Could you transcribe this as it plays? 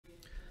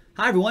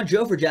Hi everyone,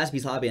 Joe for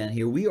Jaspys Hobbyland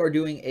here. We are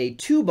doing a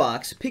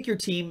 2-box pick your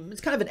team. It's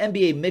kind of an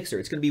NBA mixer.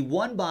 It's going to be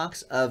 1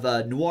 box of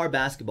Noir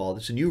basketball.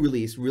 It's a new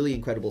release, really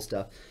incredible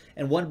stuff.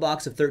 And 1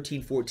 box of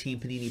 13-14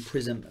 Panini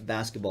Prizm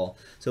basketball.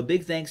 So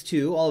big thanks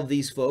to all of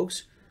these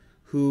folks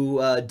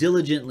who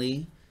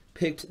diligently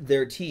picked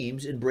their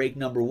teams in break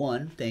number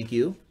 1. Thank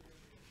you.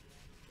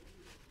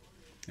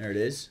 There it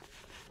is.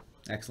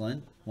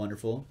 Excellent.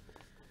 Wonderful.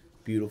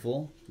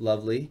 Beautiful.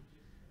 Lovely.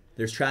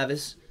 There's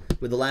Travis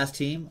with the last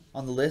team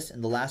on the list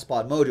and the last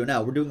spot, Mojo.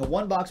 Now, we're doing a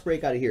 1-box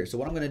break out of here. So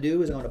what I'm going to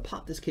do is I'm going to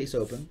pop this case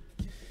open.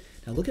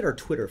 Now, look at our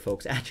Twitter,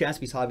 folks, at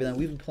Jaspys Hobbyland.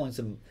 We've been pulling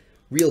some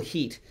real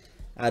heat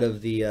out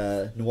of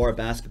the Noir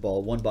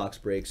basketball 1-box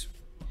breaks.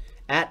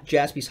 At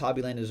Jaspys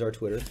Hobbyland is our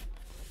Twitter.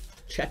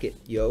 Check it,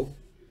 yo.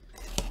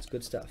 It's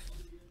good stuff.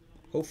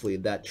 Hopefully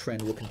that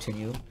trend will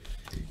continue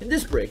in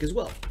this break as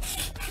well.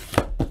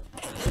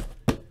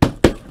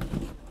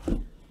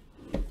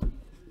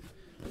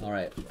 All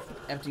right,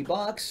 empty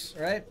box,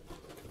 right?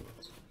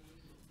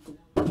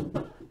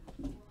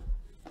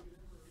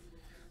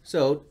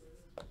 So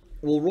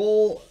we'll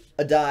roll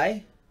a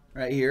die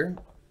right here.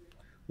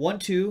 1,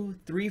 2,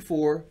 3,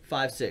 4,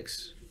 5,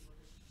 6.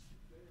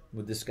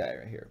 With this guy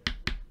right here.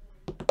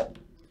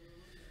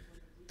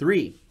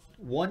 3.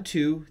 1,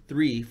 2,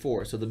 3,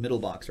 4. So the middle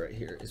box right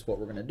here is what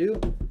we're gonna do.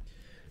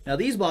 Now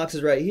these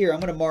boxes right here, I'm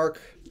gonna mark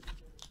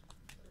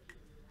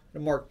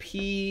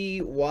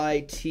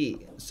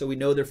PYT, so we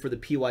know they're for the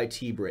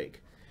PYT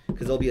break,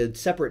 because there'll be a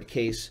separate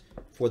case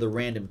for the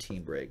random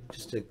team break,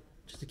 just to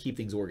keep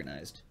things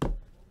organized.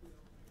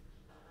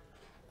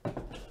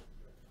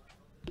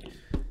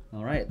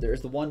 All right,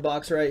 there's the 1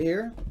 box right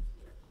here.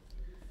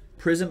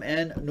 Prizm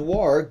and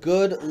Noir.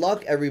 Good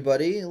luck,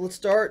 everybody. Let's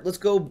start. Let's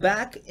go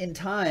back in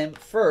time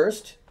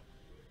first.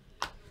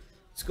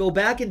 Let's go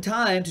back in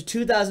time to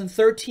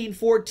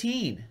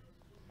 2013-14.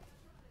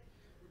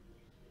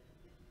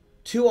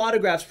 2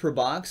 autographs per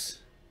box.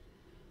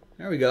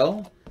 There we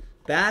go.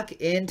 Back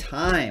in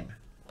time.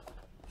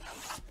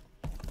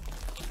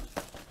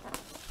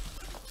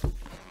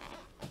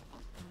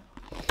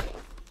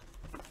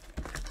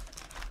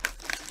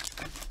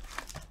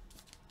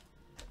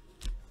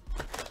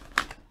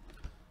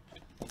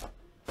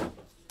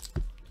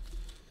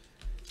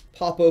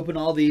 Pop open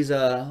all these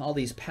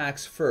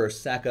packs first.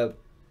 Stack up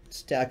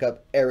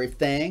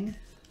everything.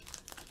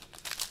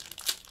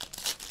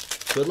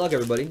 Good luck,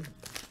 everybody.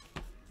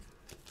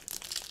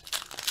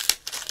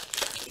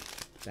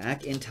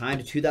 Back in time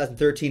to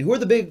 2013. Who are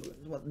the big?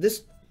 Well,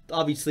 this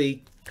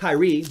obviously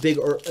Kyrie, big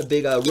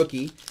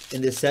rookie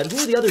in this set. Who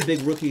are the other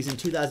big rookies in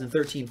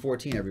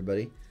 2013-14?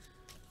 Everybody.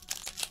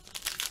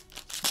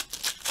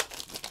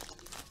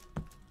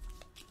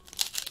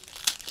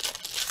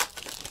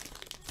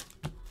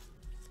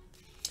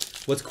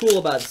 What's cool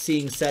about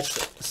seeing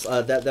sets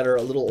that are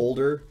a little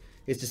older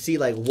is to see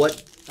like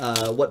what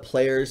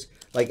players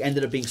like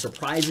ended up being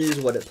surprises,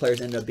 what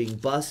players ended up being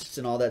busts,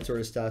 and all that sort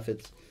of stuff.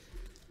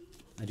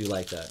 I do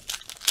like that.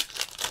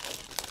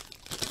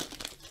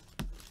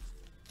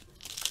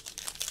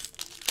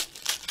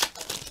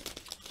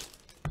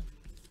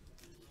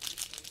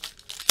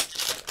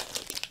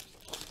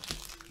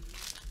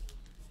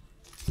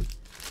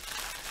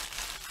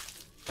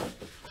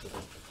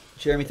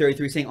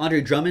 Jeremy33 saying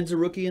Andre Drummond's a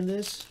rookie in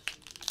this.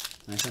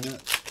 Nice on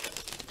that.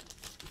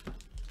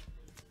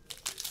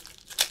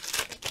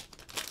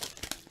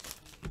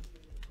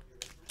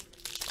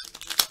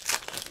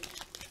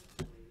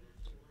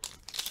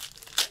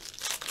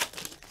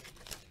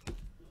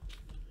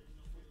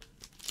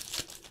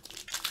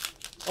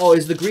 Oh,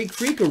 is the Greek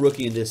Freak a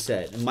rookie in this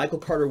set? And Michael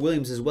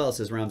Carter-Williams as well,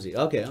 says Ramsey.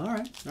 Okay, all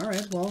right.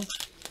 Well,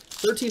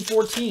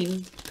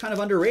 13-14, kind of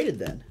underrated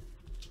then.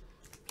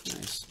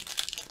 Nice.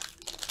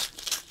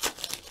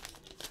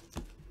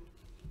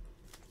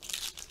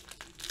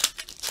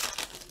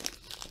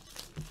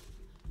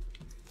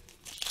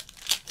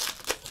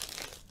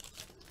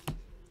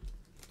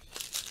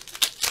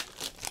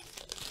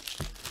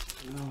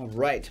 All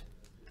right.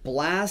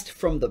 Blast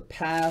from the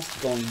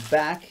past, going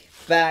back.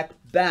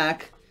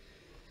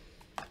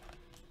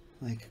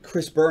 Like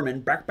Chris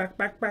Berman, back.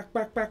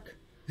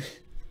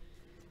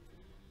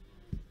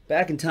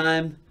 Back in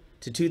time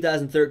to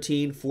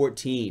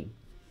 2013-14.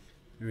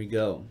 There we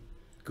go.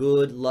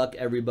 Good luck,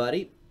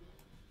 everybody.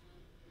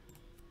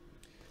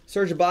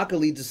 Serge Ibaka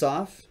leads us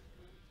off.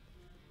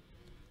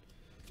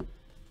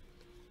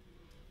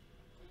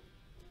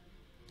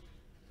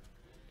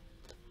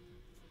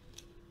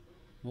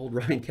 Old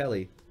Ryan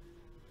Kelly.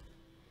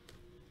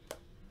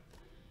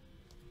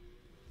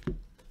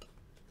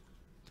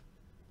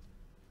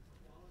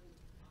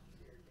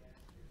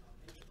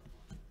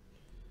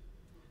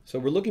 So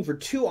we're looking for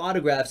 2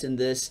 autographs in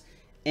this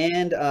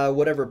and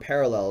whatever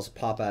parallels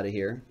pop out of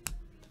here.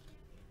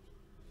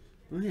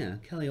 Oh yeah,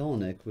 Kelly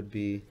Olynyk would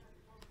be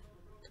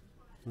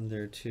on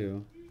there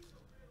too.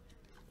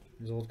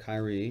 There's old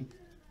Kyrie.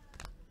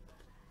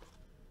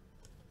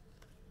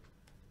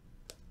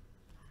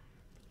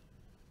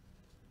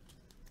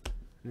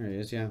 There he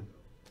is, yeah.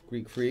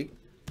 Greek Freak.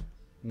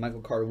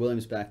 Michael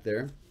Carter-Williams back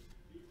there.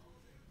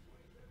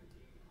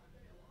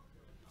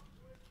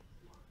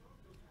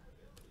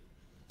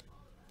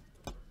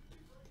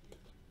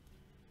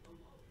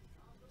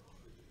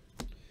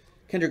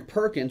 Kendrick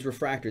Perkins,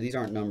 refractor. These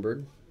aren't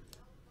numbered.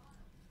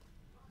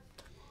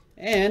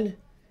 And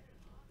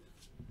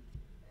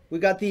we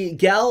got the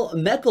Gal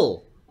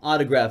Meckel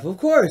autograph. Of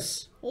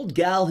course. Old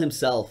Gal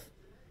himself.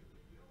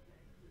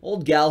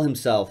 Old Gal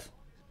himself.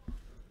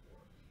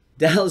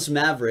 Dallas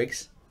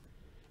Mavericks.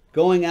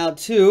 Going out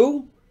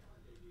to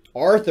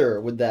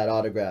Arthur with that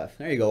autograph.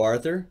 There you go,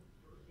 Arthur.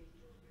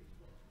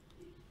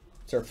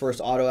 It's our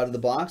first auto out of the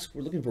box.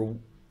 We're looking for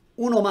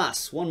uno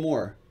más. One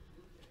more.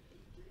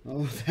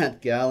 Oh,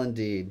 that Gal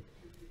indeed.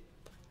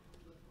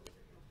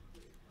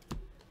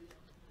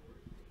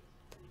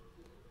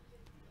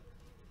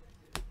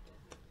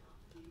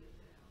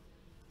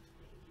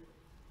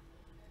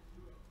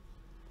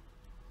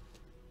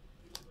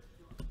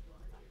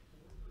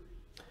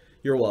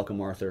 You're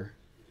welcome, Arthur.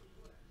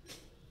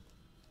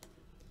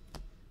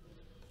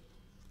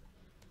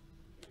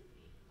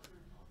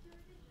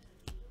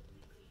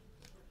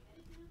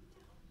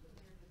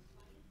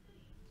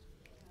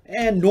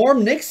 And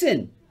Norm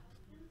Nixon.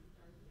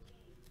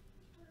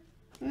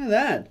 Look at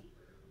that.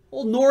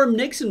 Old Norm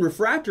Nixon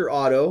refractor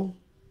auto.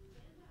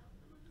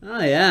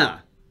 Oh, yeah.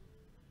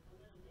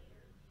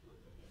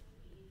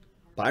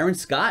 Byron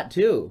Scott,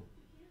 too.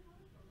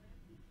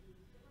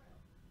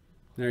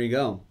 There you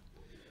go.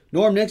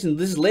 Norm Nixon.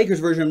 This is Lakers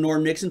version of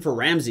Norm Nixon for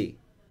Ramsey.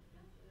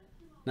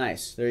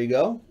 Nice. There you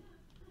go.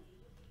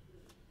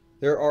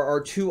 There are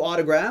our 2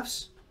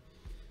 autographs.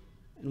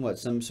 And what?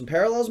 Some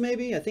parallels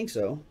maybe? I think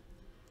so.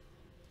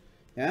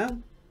 Yeah.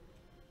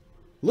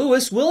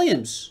 Lewis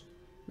Williams.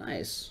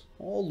 Nice.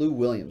 All Lou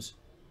Williams.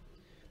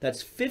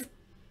 That's can't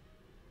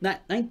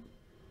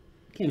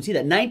even see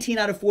that. 19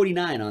 out of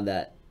 49 on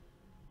that.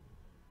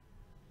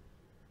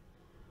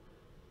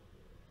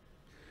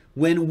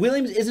 When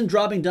Williams isn't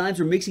dropping dimes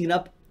or mixing it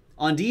up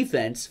on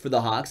defense for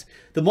the Hawks,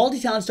 the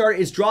multi-talent starter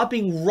is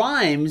dropping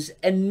rhymes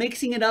and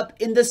mixing it up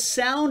in the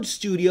sound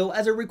studio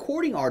as a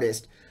recording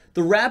artist.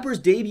 The rapper's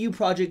debut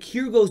project,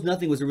 Here Goes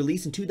Nothing, was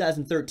released in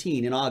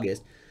 2013 in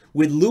August,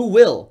 with Lou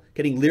Will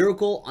getting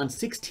lyrical on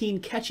 16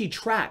 catchy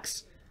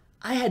tracks.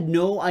 I had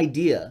no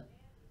idea.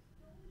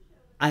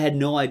 I had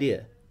no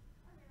idea.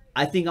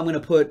 I think I'm going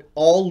to put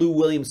all Lou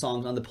Williams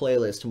songs on the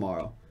playlist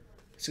tomorrow.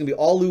 It's going to be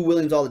all Lou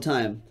Williams all the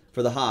time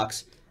for the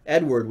Hawks.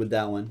 Edward with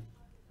that one.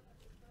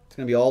 It's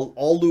going to be all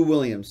Lou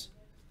Williams.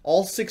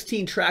 All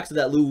 16 tracks of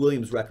that Lou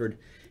Williams record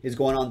is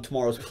going on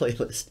tomorrow's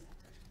playlist.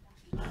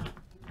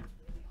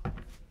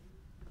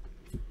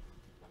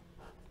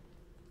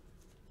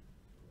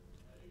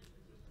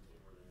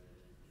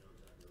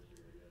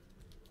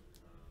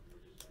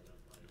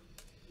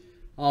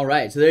 All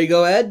right, so there you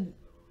go, Ed.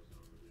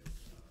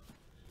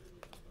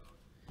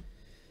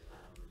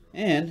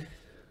 And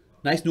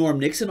nice Norm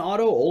Nixon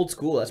auto, old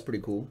school. That's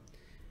pretty cool.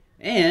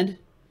 And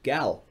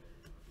Gal,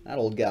 that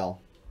old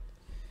Gal.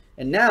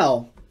 And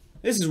now,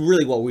 this is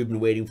really what we've been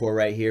waiting for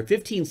right here.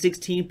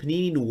 15-16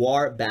 Panini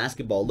Noir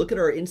basketball. Look at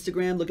our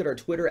Instagram. Look at our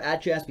Twitter,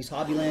 at Jaspys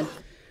Hobbyland.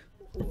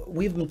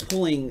 We've been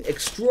pulling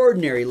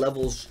extraordinary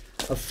levels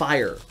of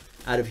fire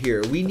out of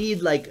here. We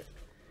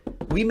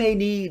may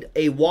need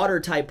a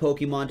water-type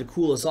Pokemon to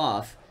cool us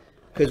off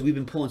because we've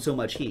been pulling so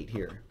much heat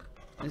here.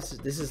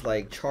 This is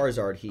like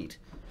Charizard heat.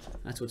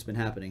 That's what's been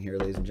happening here,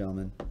 ladies and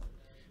gentlemen.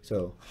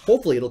 So,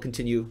 hopefully it'll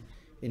continue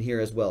in here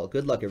as well.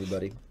 Good luck,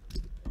 everybody.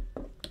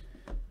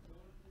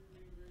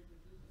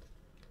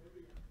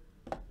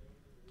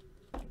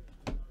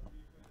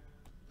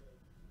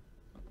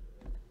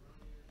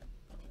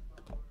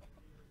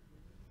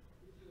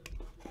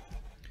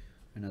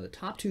 Now the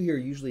top 2 here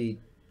usually,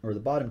 or the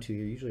bottom 2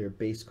 here usually are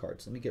base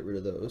cards. Let me get rid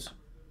of those.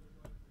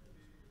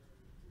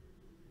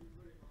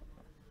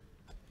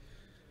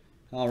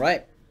 All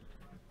right.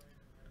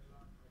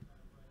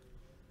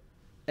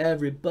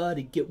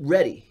 Everybody get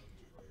ready.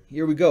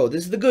 Here we go.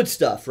 This is the good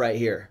stuff right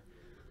here.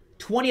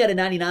 20 out of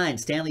 99,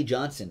 Stanley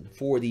Johnson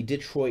for the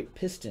Detroit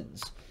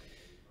Pistons.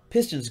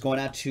 Pistons going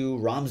out to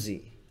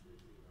Ramsey.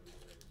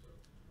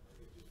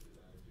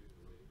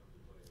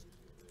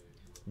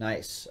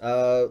 Nice.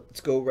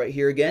 Let's go right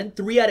here again.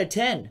 3 out of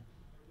 10.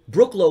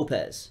 Brook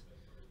Lopez.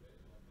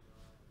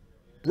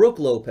 Brook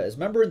Lopez.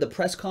 Remember in the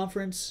press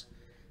conference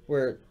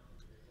where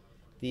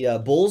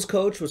the Bulls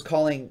coach was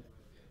calling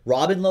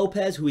Robin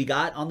Lopez, who he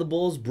got on the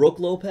Bulls, Brook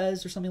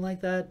Lopez or something like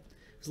that?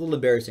 It was a little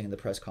embarrassing in the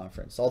press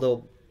conference.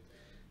 Although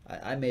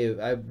I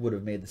would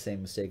have made the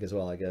same mistake as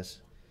well, I guess.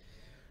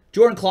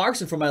 Jordan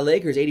Clarkson for my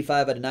Lakers,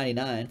 85 out of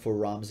 99 for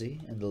Ramsey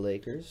and the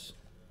Lakers.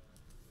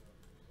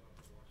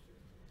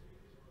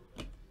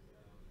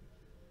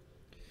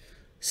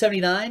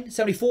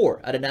 $74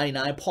 out of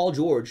 99, Paul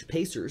George,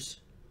 Pacers.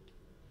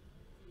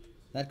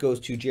 That goes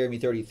to Jeremy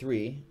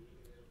 33.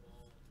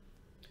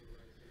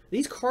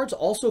 These cards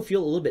also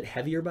feel a little bit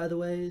heavier, by the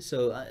way.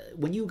 So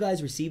when you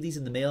guys receive these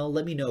in the mail,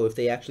 let me know if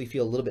they actually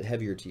feel a little bit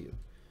heavier to you.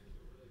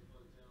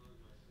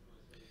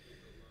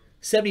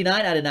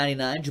 79 out of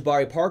 99,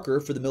 Jabari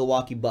Parker for the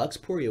Milwaukee Bucks.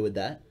 Poirier with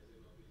that.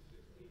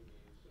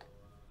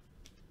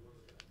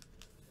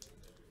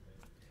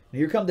 And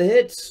here come the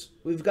hits.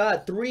 We've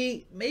got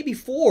 3, maybe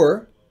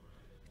 4.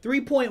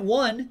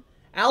 3.1,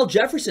 Al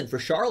Jefferson for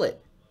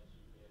Charlotte.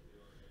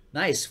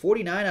 Nice.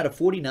 49 out of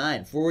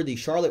 49 for the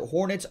Charlotte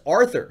Hornets.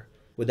 Arthur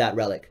with that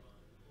relic.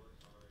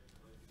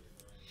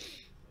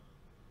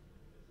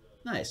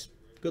 Nice.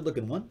 Good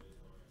looking one.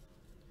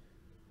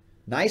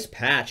 Nice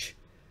patch.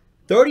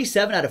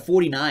 37 out of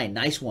 49.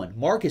 Nice one.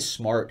 Marcus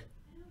Smart.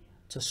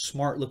 It's a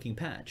smart looking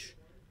patch.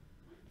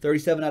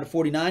 37 out of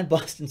 49.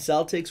 Boston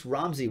Celtics.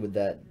 Ramsey with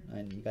that.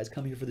 And you guys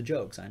come here for the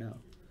jokes, I know.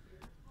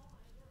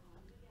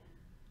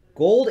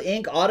 Gold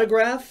ink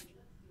autograph.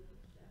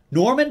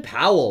 Norman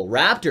Powell.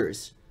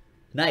 Raptors.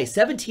 Nice.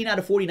 17 out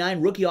of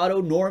 49. Rookie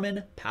auto.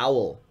 Norman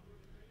Powell.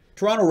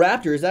 Toronto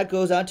Raptors. That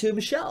goes out to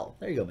Michelle.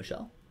 There you go,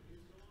 Michelle.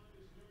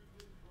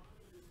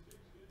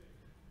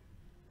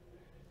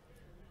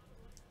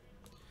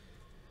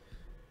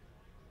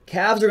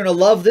 Cavs are going to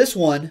love this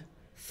one.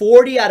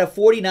 40 out of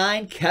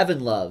 49. Kevin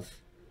Love.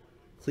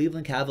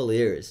 Cleveland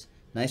Cavaliers.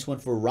 Nice one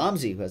for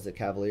Ramsey, who has the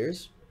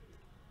Cavaliers.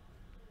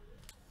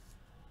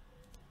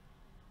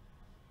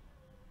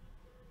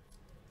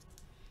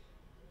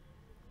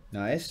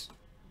 Nice.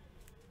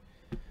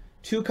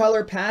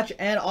 2-color patch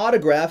and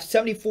autograph.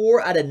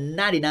 74 out of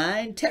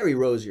 99. Terry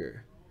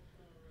Rozier.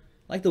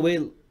 Like the way,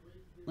 look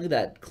at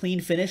that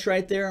clean finish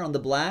right there on the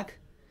black.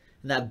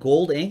 And that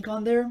gold ink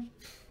on there.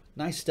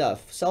 Nice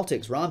stuff.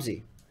 Celtics,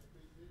 Ramsey.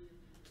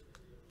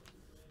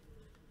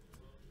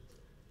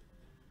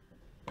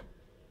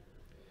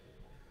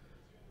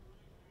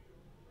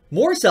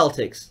 More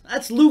Celtics.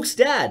 That's Luke's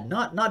dad.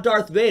 Not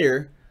Darth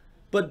Vader,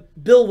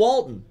 but Bill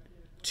Walton.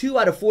 2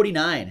 out of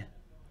 49.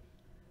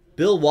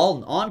 Bill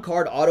Walton.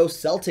 On-card auto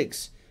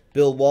Celtics.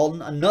 Bill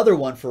Walton. Another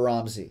one for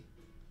Ramsey.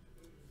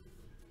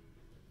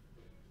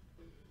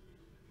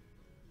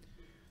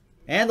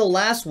 And the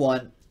last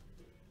one.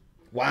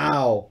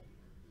 Wow.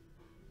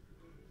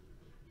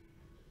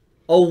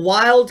 A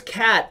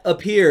Wildcat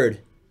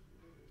appeared.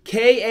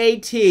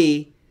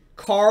 K-A-T,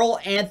 Karl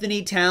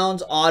Anthony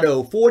Towns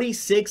auto.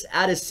 46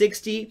 out of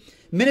 60.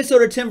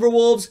 Minnesota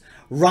Timberwolves,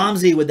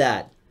 Ramsey with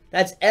that.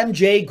 That's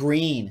MJ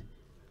Green.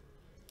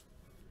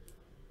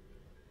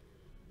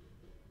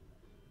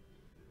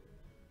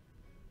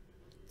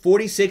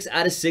 $46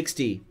 out of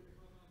 60.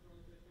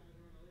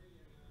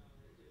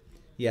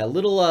 Yeah,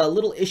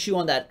 little issue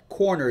on that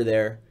corner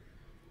there,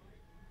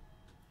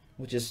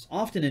 which is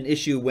often an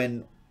issue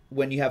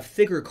when you have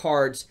thicker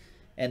cards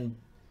and,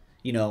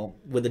 you know,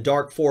 with a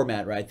dark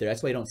format right there.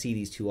 That's why you don't see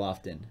these too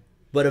often.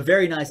 But a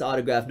very nice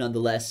autograph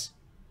nonetheless.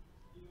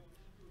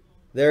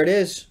 There it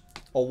is.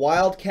 A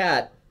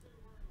Wildcat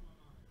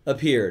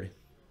appeared.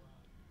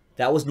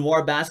 That was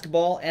Noir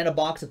basketball and a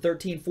box of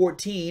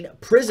 13-14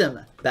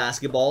 Prizm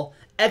basketball.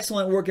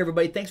 Excellent work,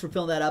 everybody. Thanks for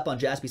filling that up on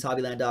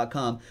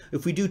JaspysHobbyland.com.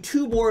 If we do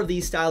 2 more of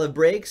these style of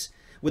breaks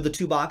with the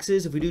 2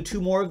 boxes, if we do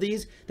 2 more of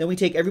these, then we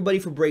take everybody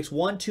from breaks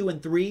 1, 2,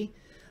 and 3,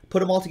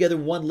 put them all together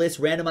in one list,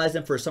 randomize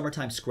them for a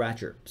summertime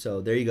scratcher.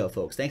 So there you go,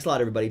 folks. Thanks a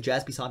lot, everybody.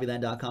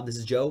 JaspysHobbyland.com. This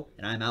is Joe,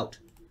 and I'm out.